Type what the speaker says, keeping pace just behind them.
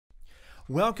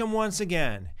Welcome once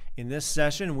again. In this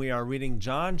session, we are reading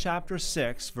John chapter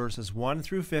 6, verses 1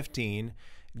 through 15.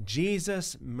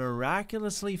 Jesus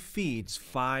miraculously feeds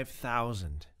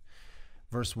 5,000.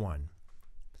 Verse 1.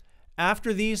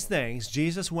 After these things,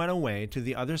 Jesus went away to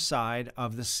the other side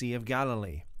of the Sea of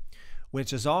Galilee,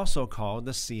 which is also called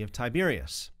the Sea of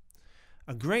Tiberias.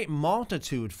 A great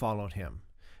multitude followed him,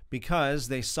 because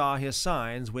they saw his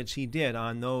signs which he did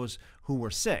on those who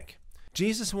were sick.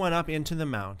 Jesus went up into the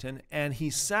mountain, and he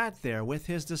sat there with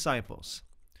his disciples.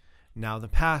 Now the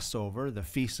Passover, the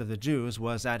feast of the Jews,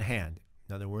 was at hand.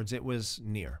 In other words, it was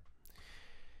near.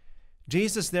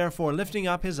 Jesus, therefore, lifting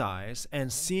up his eyes,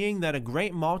 and seeing that a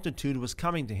great multitude was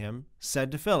coming to him, said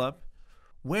to Philip,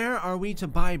 "Where are we to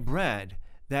buy bread,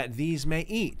 that these may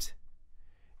eat?"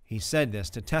 He said this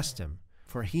to test him,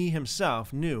 for he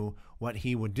himself knew what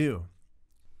he would do.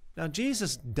 Now,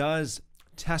 Jesus does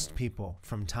test people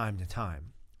from time to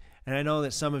time. And I know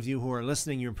that some of you who are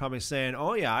listening, you're probably saying,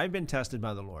 "Oh yeah, I've been tested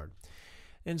by the Lord."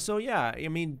 And so,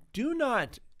 do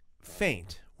not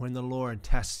faint when the Lord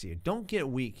tests you. Don't get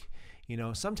weak.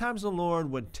 Sometimes the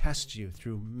Lord would test you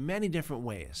through many different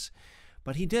ways,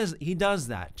 but he does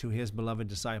that to his beloved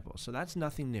disciples. So that's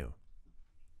nothing new.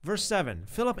 Verse 7,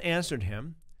 Philip answered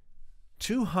him,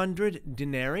 200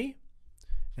 denarii?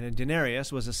 And a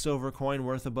denarius was a silver coin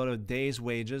worth about a day's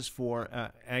wages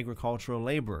for agricultural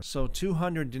labor. So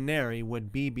 200 denarii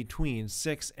would be between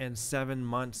 6 and 7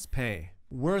 months' pay.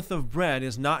 Worth of bread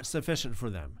is not sufficient for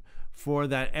them, for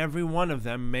that every one of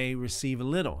them may receive a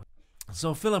little.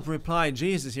 So Philip replied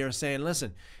Jesus here saying,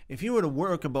 listen, if you were to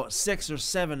work about 6 or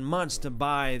 7 months to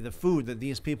buy the food that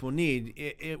these people need,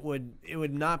 it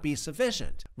would not be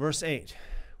sufficient. Verse 8,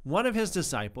 one of his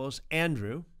disciples,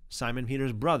 Andrew, Simon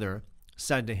Peter's brother,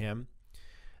 said to him,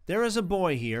 "There is a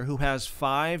boy here who has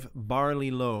 5 barley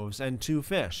loaves and 2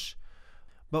 fish.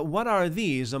 But what are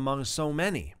these among so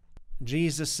many?"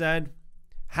 Jesus said,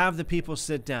 "Have the people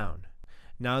sit down."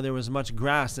 Now there was much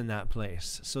grass in that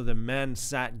place, so the men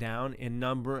sat down, in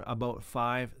number about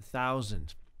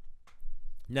 5,000.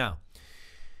 Now,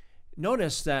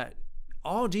 notice that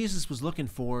all Jesus was looking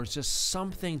for is just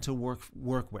something to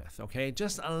work with, okay?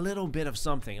 Just a little bit of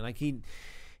something. Like he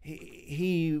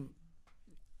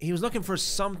was looking for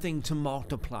something to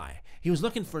multiply. He was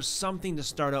looking for something to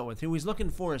start out with. He was looking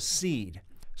for a seed.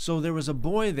 So there was a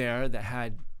boy there that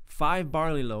had 5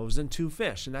 barley loaves and 2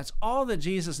 fish, and that's all that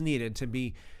Jesus needed to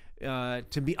be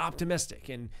optimistic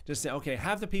and just say, okay,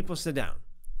 have the people sit down,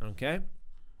 okay?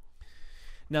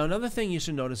 Now, another thing you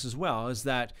should notice as well is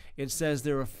that it says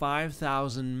there were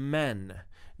 5,000 men.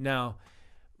 Now,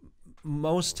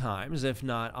 most times, if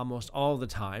not almost all the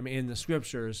time in the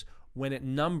scriptures, when it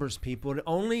numbers people, it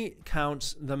only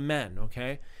counts the men,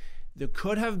 okay? There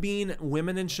could have been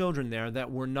women and children there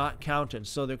that were not counted,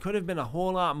 so there could have been a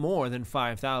whole lot more than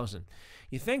 5,000.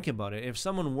 You think about it, if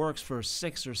someone works for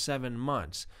 6 or 7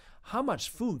 months, how much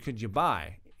food could you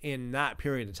buy in that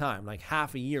period of time, like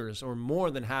half a year's or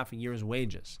more than half a year's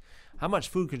wages? How much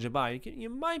food could you buy? You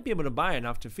might be able to buy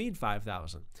enough to feed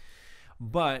 5,000,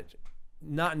 but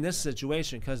not in this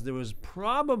situation, because there was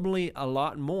probably a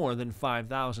lot more than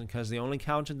 5,000 because they only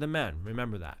counted the men.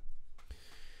 Remember that.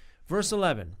 Verse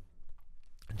 11,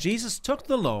 Jesus took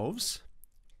the loaves,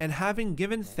 and having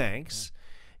given thanks,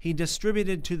 he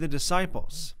distributed to the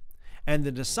disciples, and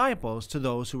the disciples to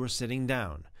those who were sitting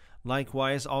down,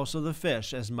 likewise also the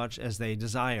fish, as much as they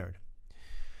desired.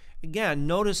 Again,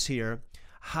 notice here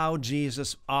how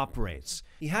Jesus operates.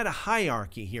 He had a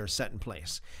hierarchy here set in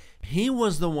place. He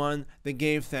was the one that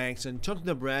gave thanks and took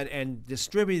the bread and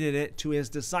distributed it to his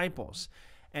disciples.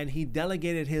 And he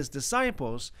delegated his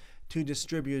disciples to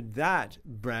distribute that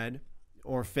bread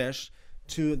or fish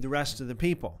to the rest of the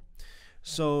people.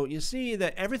 So you see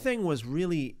that everything was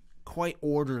really quite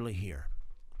orderly here.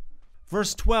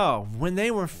 Verse 12, when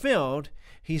they were filled,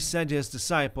 he said to his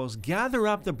disciples, "Gather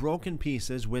up the broken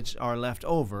pieces which are left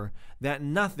over, that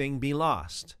nothing be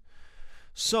lost."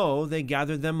 So they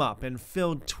gathered them up and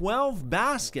filled 12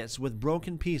 baskets with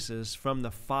broken pieces from the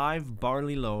 5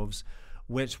 barley loaves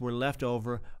which were left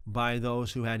over by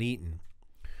those who had eaten.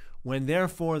 When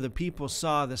therefore the people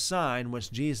saw the sign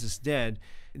which Jesus did,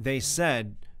 they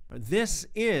said, "This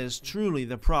is truly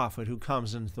the prophet who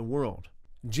comes into the world."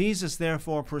 Jesus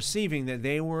therefore, perceiving that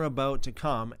they were about to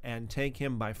come and take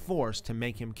him by force to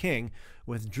make him king,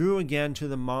 withdrew again to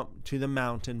the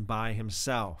mountain by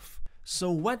himself.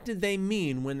 So what did they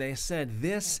mean when they said,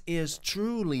 "This is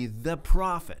truly the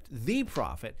prophet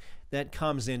that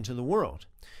comes into the world"?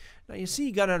 Now you see,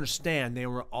 you got to understand, they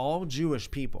were all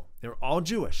Jewish people. They were all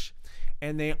Jewish.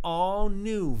 And they all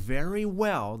knew very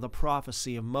well the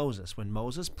prophecy of Moses. When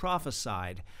Moses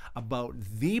prophesied about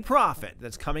the prophet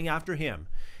that's coming after him,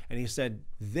 and he said,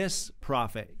 this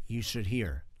prophet you should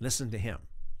hear. Listen to him.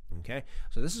 Okay?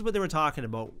 So this is what they were talking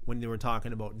about when they were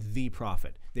talking about the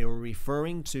prophet. They were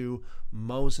referring to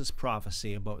Moses'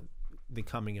 prophecy about the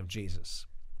coming of Jesus.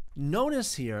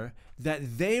 Notice here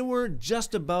that they were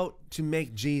just about to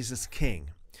make Jesus king.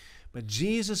 But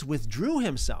Jesus withdrew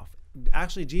himself.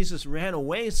 Actually, Jesus ran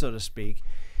away, so to speak,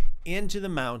 into the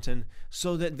mountain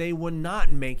so that they would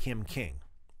not make him king.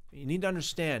 You need to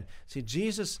understand, see,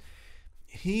 Jesus,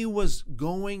 he was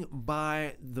going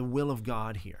by the will of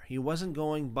God here. He wasn't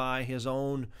going by his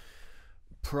own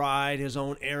pride, his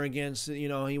own arrogance. You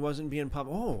know, he wasn't being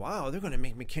public. Oh, wow, they're going to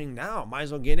make me king now. Might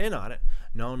as well get in on it.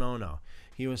 No, no, no.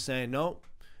 He was saying, no,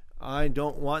 I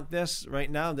don't want this right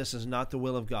now. This is not the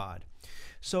will of God.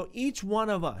 So each one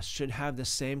of us should have the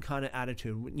same kind of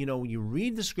attitude. You know, when you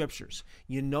read the scriptures,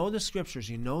 you know the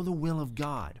scriptures, you know the will of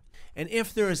God. And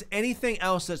if there is anything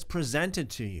else that's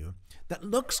presented to you that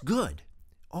looks good,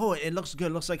 oh, it looks good,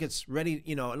 it looks like it's ready,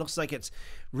 you know, it looks like it's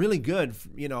really good,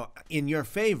 you know, in your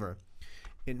favor,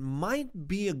 it might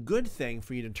be a good thing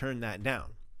for you to turn that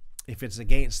down if it's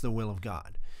against the will of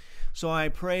God. So I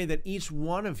pray that each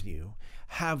one of you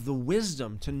have the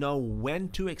wisdom to know when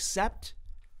to accept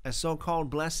a so-called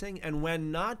blessing and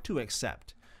when not to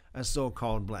accept a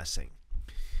so-called blessing.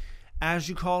 As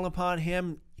you call upon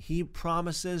him, he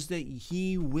promises that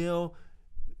he will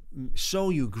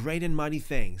show you great and mighty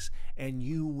things, and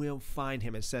you will find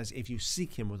him. It says, if you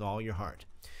seek him with all your heart.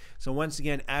 So once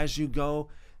again, as you go,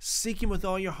 seek him with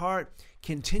all your heart,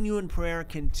 continue in prayer,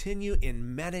 continue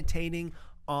in meditating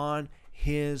on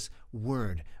his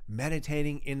word,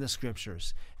 meditating in the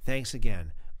scriptures. Thanks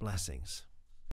again. Blessings.